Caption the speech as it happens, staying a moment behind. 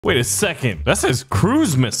Wait a second. That says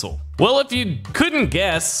cruise missile. Well, if you couldn't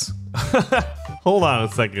guess, hold on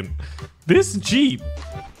a second. This Jeep,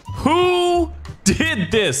 who did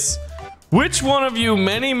this? Which one of you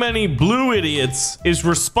many blue idiots is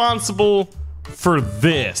responsible for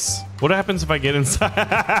this? What happens if I get inside?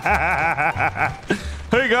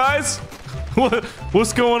 Hey guys,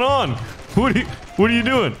 what's going on? What are you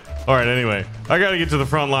doing? All right, anyway, I gotta get to the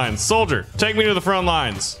front lines. Soldier, take me to the front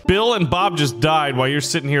lines. Bill and Bob just died while you're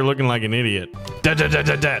sitting here looking like an idiot.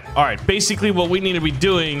 All right, basically what we need to be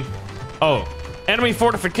doing. Oh, enemy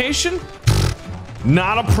fortification?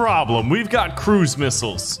 Not a problem. We've got cruise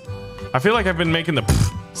missiles. I feel like I've been making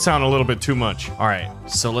the sound a little bit too much. All right,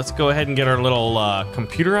 so let's go ahead and get our little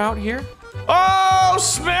computer out here. Oh,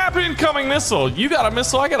 snap, incoming missile. You got a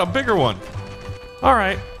missile, I got a bigger one. All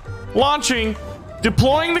right, launching,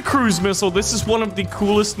 deploying the cruise missile. This is one of the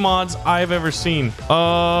coolest mods I've ever seen.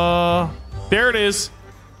 There it is.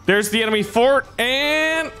 There's the enemy fort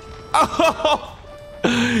and, oh,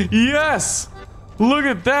 yes. Look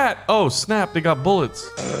at that. Oh, snap, they got bullets.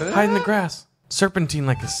 Hide in the grass. Serpentine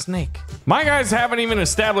like a snake. My guys haven't even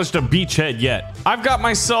established a beachhead yet. I've got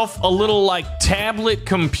myself a little like tablet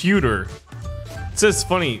computer. It says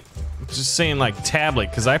funny, just saying like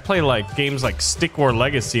tablet, because I play like games like Stick War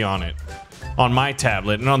Legacy on it, on my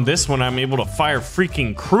tablet, and on this one I'm able to fire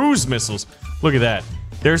freaking cruise missiles. Look at that.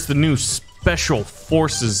 There's the new Special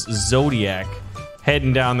Forces Zodiac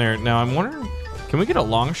heading down there. Now I'm wondering, can we get a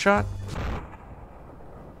long shot?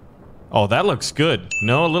 Oh, that looks good.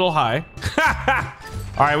 No, a little high.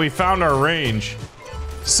 All right, we found our range.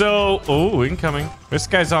 So, oh, incoming. This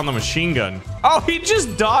guy's on the machine gun. Oh, he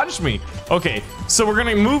just dodged me. Okay, so we're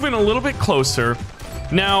gonna move in a little bit closer.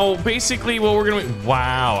 Now, basically what we're gonna,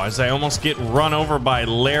 wow, as I almost get run over by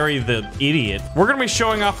Larry the idiot. We're gonna be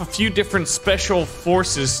showing off a few different special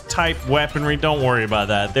forces type weaponry. Don't worry about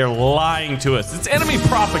that. They're lying to us. It's enemy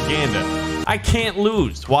propaganda. I can't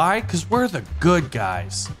lose. Why? Because we're the good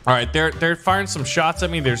guys. All right, they're firing some shots at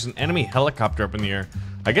me. There's an enemy helicopter up in the air.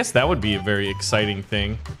 I guess that would be a very exciting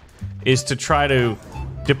thing, is to try to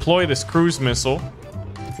deploy this cruise missile,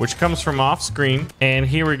 which comes from off screen. And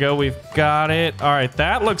here we go, we've got it. All right,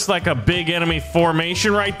 that looks like a big enemy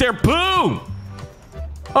formation right there. Boom!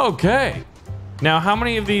 Okay. Now, how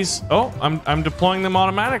many of these? Oh, I'm deploying them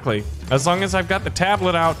automatically. As long as I've got the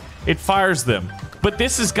tablet out, it fires them. But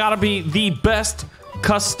this has got to be the best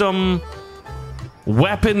custom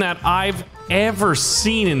weapon that I've ever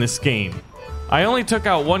seen in this game. I only took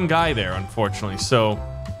out one guy there, unfortunately. So,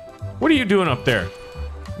 what are you doing up there?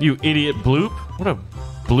 You idiot bloop? What a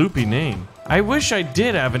bloopy name. I wish I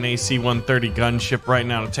did have an AC-130 gunship right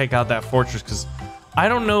now to take out that fortress, because I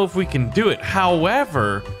don't know if we can do it.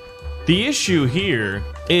 However, the issue here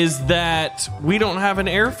is that we don't have an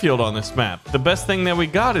airfield on this map. The best thing that we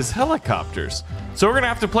got is helicopters. So we're gonna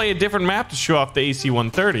have to play a different map to show off the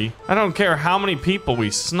AC-130. I don't care how many people we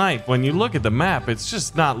snipe. When you look at the map, it's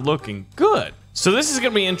just not looking good. So this is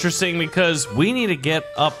gonna be interesting because we need to get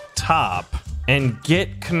up top and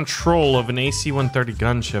get control of an AC-130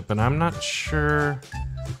 gunship, and I'm not sure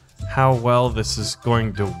how well this is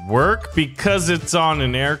going to work because it's on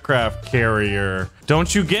an aircraft carrier.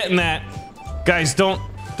 Don't you get in that. Guys, don't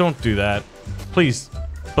do that, please.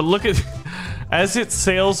 But look at, as it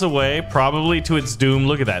sails away, probably to its doom,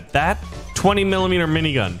 look at that. That 20mm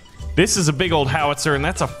minigun. This is a big old howitzer, and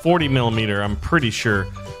that's a 40mm, I'm pretty sure.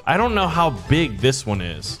 I don't know how big this one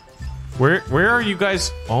is. Where are you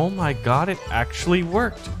guys? Oh my god, it actually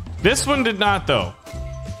worked. This one did not, though.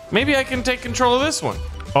 Maybe I can take control of this one.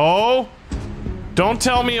 Oh, don't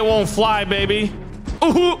tell me it won't fly, baby.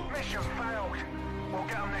 Ooh.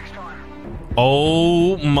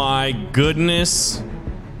 Oh my goodness.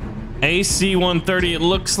 AC-130, it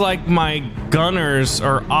looks like my gunners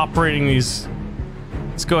are operating these.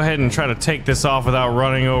 Let's go ahead and try to take this off without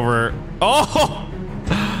running over. Oh,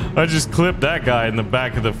 I just clipped that guy in the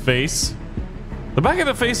back of the face. The back of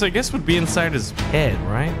the face, I guess, would be inside his head,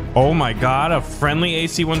 right? Oh my god, a friendly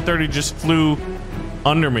AC-130 just flew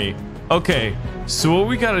under me. Okay, so what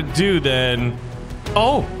we gotta do then...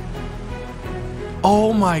 Oh!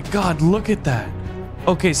 Oh my god, look at that.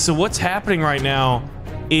 Okay, so what's happening right now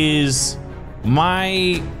is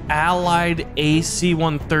my allied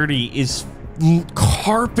AC-130 is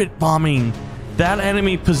carpet bombing that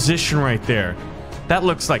enemy position right there. That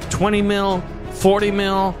looks like 20mm,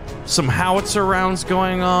 40mm, some howitzer rounds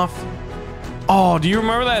going off. Oh, do you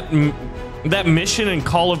remember that mission in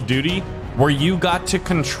Call of Duty where you got to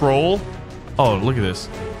control? Oh, look at this.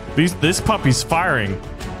 This puppy's firing.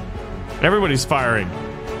 Everybody's firing.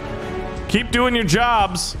 Keep doing your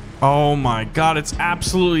jobs. Oh my god, it's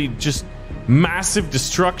absolutely just massive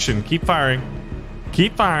destruction. Keep firing.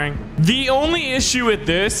 Keep firing. The only issue with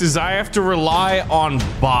this is I have to rely on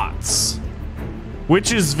bots,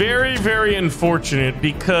 which is very, very unfortunate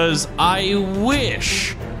because I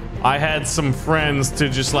wish I had some friends to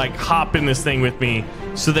just like hop in this thing with me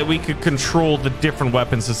so that we could control the different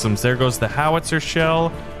weapon systems. There goes the howitzer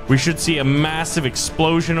shell. We should see a massive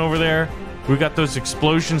explosion over there. We got those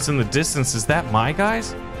explosions in the distance. Is that my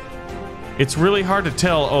guys? It's really hard to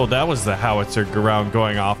tell. Oh, that was the howitzer round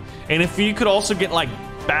going off. And if you could also get like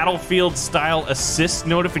Battlefield style assist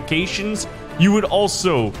notifications, you would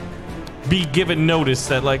also be given notice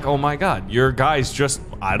that like, oh my god, your guys just,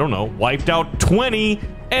 I don't know, wiped out 20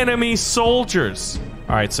 enemy soldiers.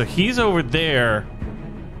 All right, so he's over there.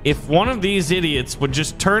 If one of these idiots would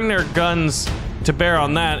just turn their guns to bear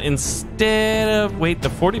on that instead of, wait, the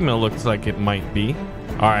 40 mil looks like it might be.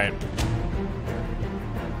 All right.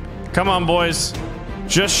 Come on, boys.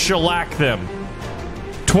 Just shellac them.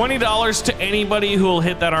 $20 to anybody who will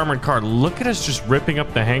hit that armored car. Look at us just ripping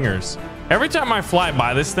up the hangars. Every time I fly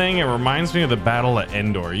by this thing, it reminds me of the battle at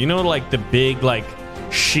Endor. You know, like the big, like,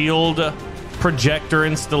 shield projector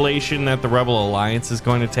installation that the Rebel Alliance is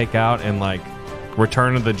going to take out in, like,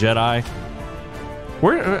 Return of the Jedi.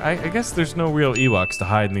 I guess there's no real Ewoks to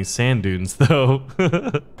hide in these sand dunes, though.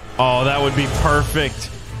 Oh, that would be perfect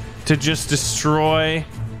to just destroy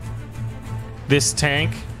this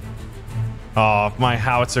tank. Oh, if my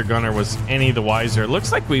howitzer gunner was any the wiser. It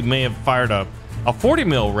looks like we may have fired a 40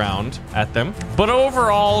 mil round at them. But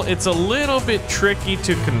overall, it's a little bit tricky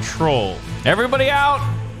to control. Everybody out!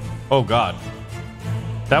 Oh, God.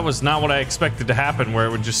 That was not what I expected to happen, where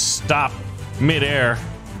it would just stop mid-air.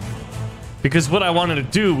 Because what I wanted to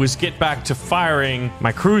do was get back to firing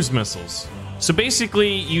my cruise missiles. So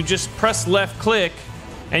basically, you just press left click,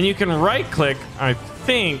 and you can right click, I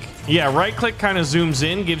think. Yeah, right click kind of zooms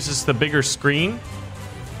in, gives us the bigger screen.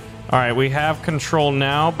 All right, we have control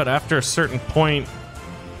now, but after a certain point...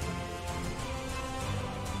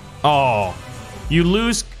 Oh, you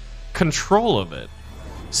lose control of it.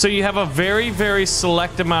 So you have a very, very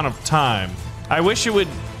select amount of time. I wish it would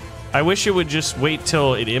just wait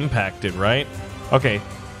till it impacted, right? Okay,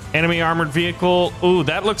 enemy armored vehicle. Ooh,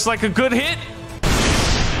 that looks like a good hit.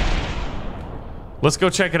 Let's go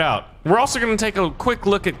check it out. We're also going to take a quick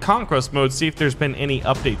look at Conquest mode, see if there's been any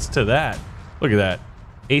updates to that. Look at that.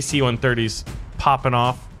 AC-130's popping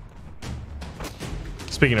off.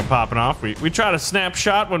 Speaking of popping off, we tried a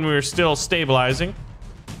snapshot when we were still stabilizing.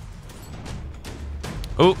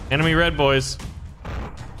 Oh, enemy red boys.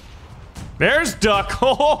 There's Duck.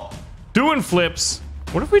 Oh, doing flips.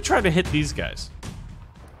 What if we try to hit these guys?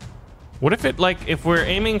 What if it, like, if we're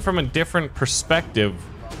aiming from a different perspective,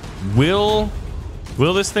 will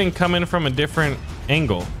this thing come in from a different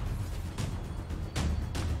angle?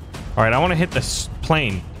 All right, I want to hit this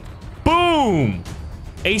plane. Boom!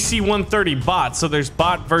 AC-130 bot. So there's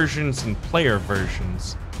bot versions and player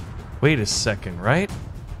versions. Wait a second, right?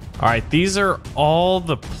 All right, these are all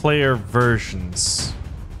the player versions.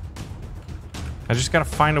 I just gotta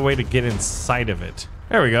find a way to get inside of it.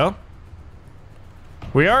 There we go.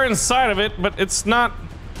 We are inside of it, but it's not...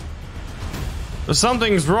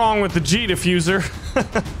 Something's wrong with the G diffuser.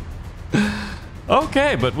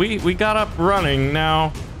 Okay, but we got up running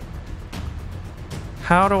now.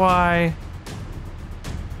 How do I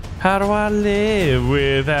live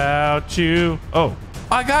without you? Oh,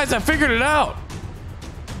 guys, I figured it out.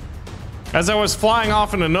 As I was flying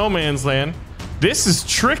off into no man's land. This is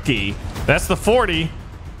tricky. That's the 40.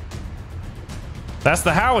 That's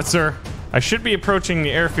the howitzer. I should be approaching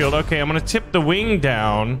the airfield. Okay, I'm gonna tip the wing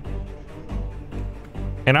down.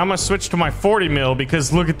 And I'm gonna switch to my 40 mil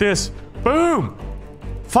because look at this. Boom!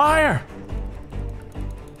 Fire!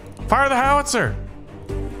 Fire the howitzer!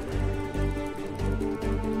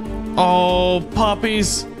 Oh,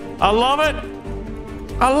 puppies. I love it!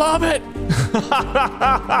 I love it!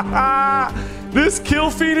 This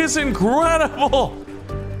kill feed is incredible!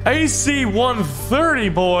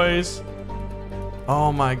 AC-130, boys!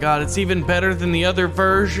 Oh my god, it's even better than the other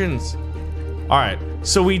versions. Alright,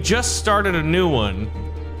 so we just started a new one.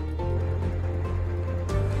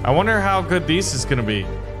 I wonder how good this is gonna be.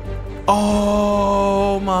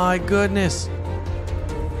 Oh my goodness.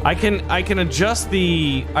 I can adjust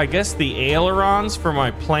the, I guess, the ailerons for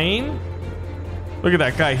my plane. Look at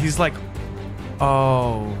that guy, he's like,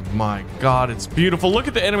 oh my god, it's beautiful. Look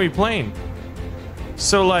at the enemy plane.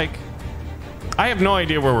 So like, I have no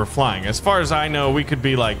idea where we're flying. As far as I know, we could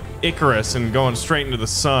be like Icarus and going straight into the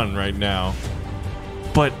sun right now.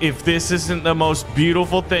 But if this isn't the most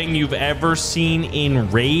beautiful thing you've ever seen in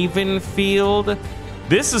Ravenfield,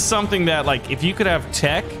 this is something that, like, if you could have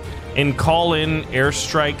tech and call in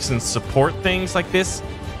airstrikes and support things like this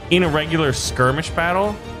in a regular skirmish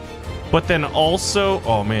battle. But then also,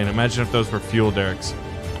 oh man, imagine if those were fuel derricks,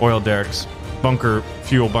 oil derricks, bunker,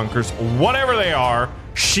 fuel bunkers, whatever they are,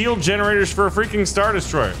 shield generators for a freaking Star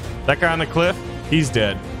Destroyer. That guy on the cliff, he's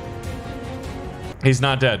dead. He's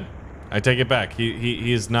not dead. I take it back.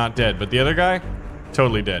 He is not dead. But the other guy,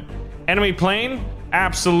 totally dead. Enemy plane?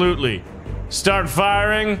 Absolutely. Start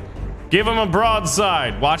firing. Give him a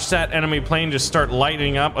broadside. Watch that enemy plane just start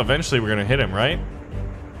lighting up. Eventually, we're going to hit him, right?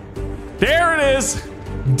 There it is.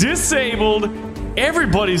 Disabled.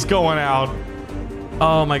 Everybody's going out.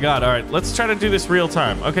 Oh my god. All right, let's try to do this real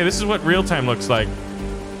time. Okay, this is what real time looks like.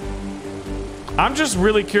 I'm just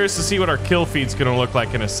really curious to see what our kill feed's going to look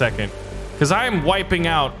like in a second. Because I am wiping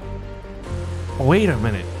out... Wait a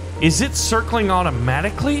minute. Is it circling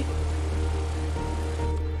automatically?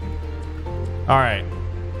 All right.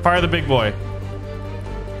 Fire the big boy.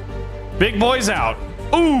 Big boy's out.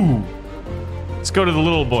 Ooh. Let's go to the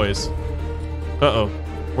little boys. Uh-oh.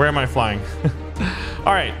 Where am I flying?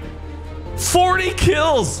 All right. 40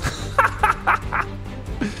 kills.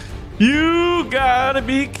 You gotta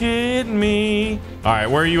be kidding me. All right,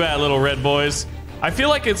 where are you at, little red boys? I feel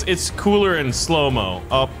like it's cooler in slow-mo.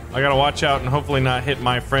 Oh, I gotta watch out and hopefully not hit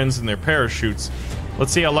my friends in their parachutes.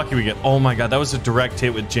 Let's see how lucky we get. Oh my god, that was a direct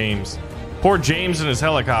hit with James. Poor James and his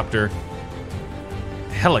helicopter.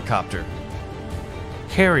 Helicopter.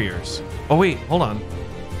 Carriers. Oh wait, hold on.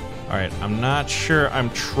 All right, I'm not sure. I'm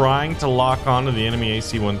trying to lock onto the enemy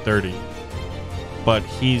AC-130, but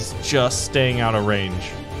he's just staying out of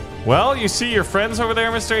range. Well, you see your friends over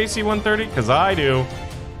there, Mr. AC-130? Because I do.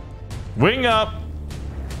 Wing up.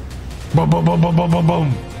 Boom, boom, boom, boom, boom, boom,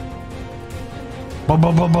 boom. Boom,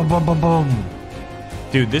 boom, boom, boom, boom, boom, boom.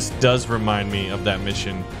 Dude, this does remind me of that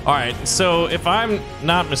mission. All right, so if I'm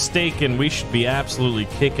not mistaken, we should be absolutely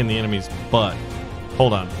kicking the enemy's butt.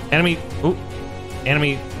 Hold on. Enemy... Ooh.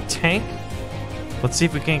 Enemy tank? Let's see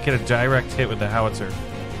if we can't get a direct hit with the howitzer.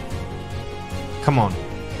 Come on.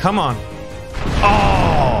 Come on.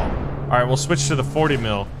 Oh! All right, we'll switch to the 40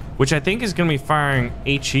 mil, which I think is going to be firing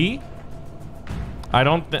HE. I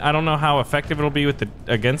don't know how effective it'll be with the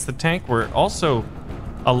against the tank. We're also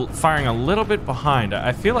firing a little bit behind.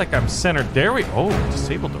 I feel like I'm centered. There we... Oh,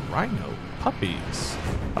 disabled the rhino. Puppies.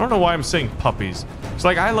 I don't know why I'm saying puppies. It's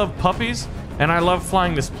like I love puppies, and I love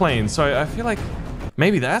flying this plane, so I feel like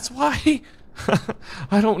maybe that's why?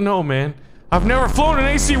 I don't know, man. I've never flown an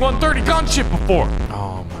AC-130 gunship before.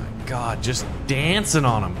 Oh my god, just dancing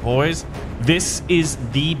on them, boys. This is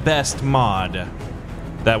the best mod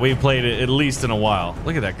that we've played at least in a while.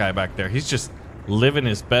 Look at that guy back there. He's just living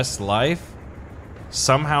his best life.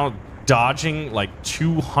 Somehow dodging like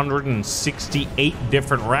 268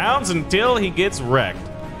 different rounds until he gets wrecked.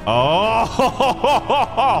 Oh,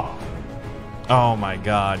 oh my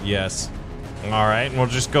god, yes. All right, and we'll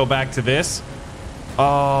just go back to this.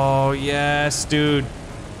 Oh, yes, dude.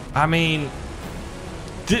 I mean,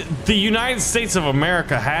 the United States of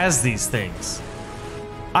America has these things.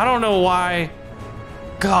 I don't know why.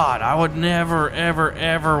 God, I would never, ever,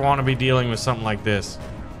 ever want to be dealing with something like this.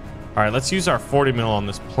 All right, let's use our 40 mil on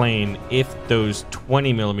this plane if those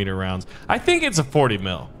 20 millimeter rounds. I think it's a 40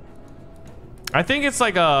 mil. I think it's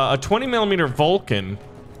like a 20 millimeter Vulcan,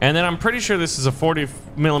 and then I'm pretty sure this is a 40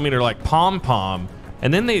 millimeter like pom-pom,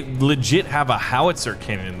 and then they legit have a howitzer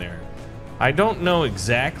cannon in there. I don't know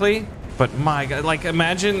exactly, but my god, like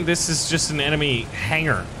imagine this is just an enemy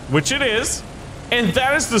hangar, which it is, and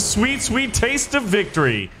that is the sweet, sweet taste of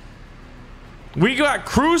victory. We got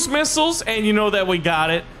cruise missiles, and you know that we got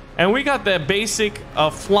it. And we got that basic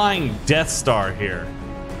flying Death Star here.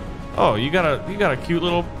 Oh, you got a cute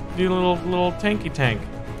little tanky tank.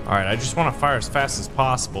 All right, I just want to fire as fast as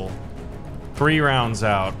possible. 3 rounds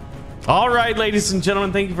out. All right, ladies and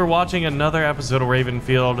gentlemen, thank you for watching another episode of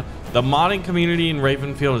Ravenfield. The modding community in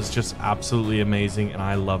Ravenfield is just absolutely amazing, and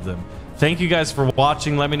I love them. Thank you guys for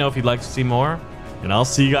watching. Let me know if you'd like to see more, and I'll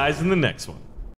see you guys in the next one.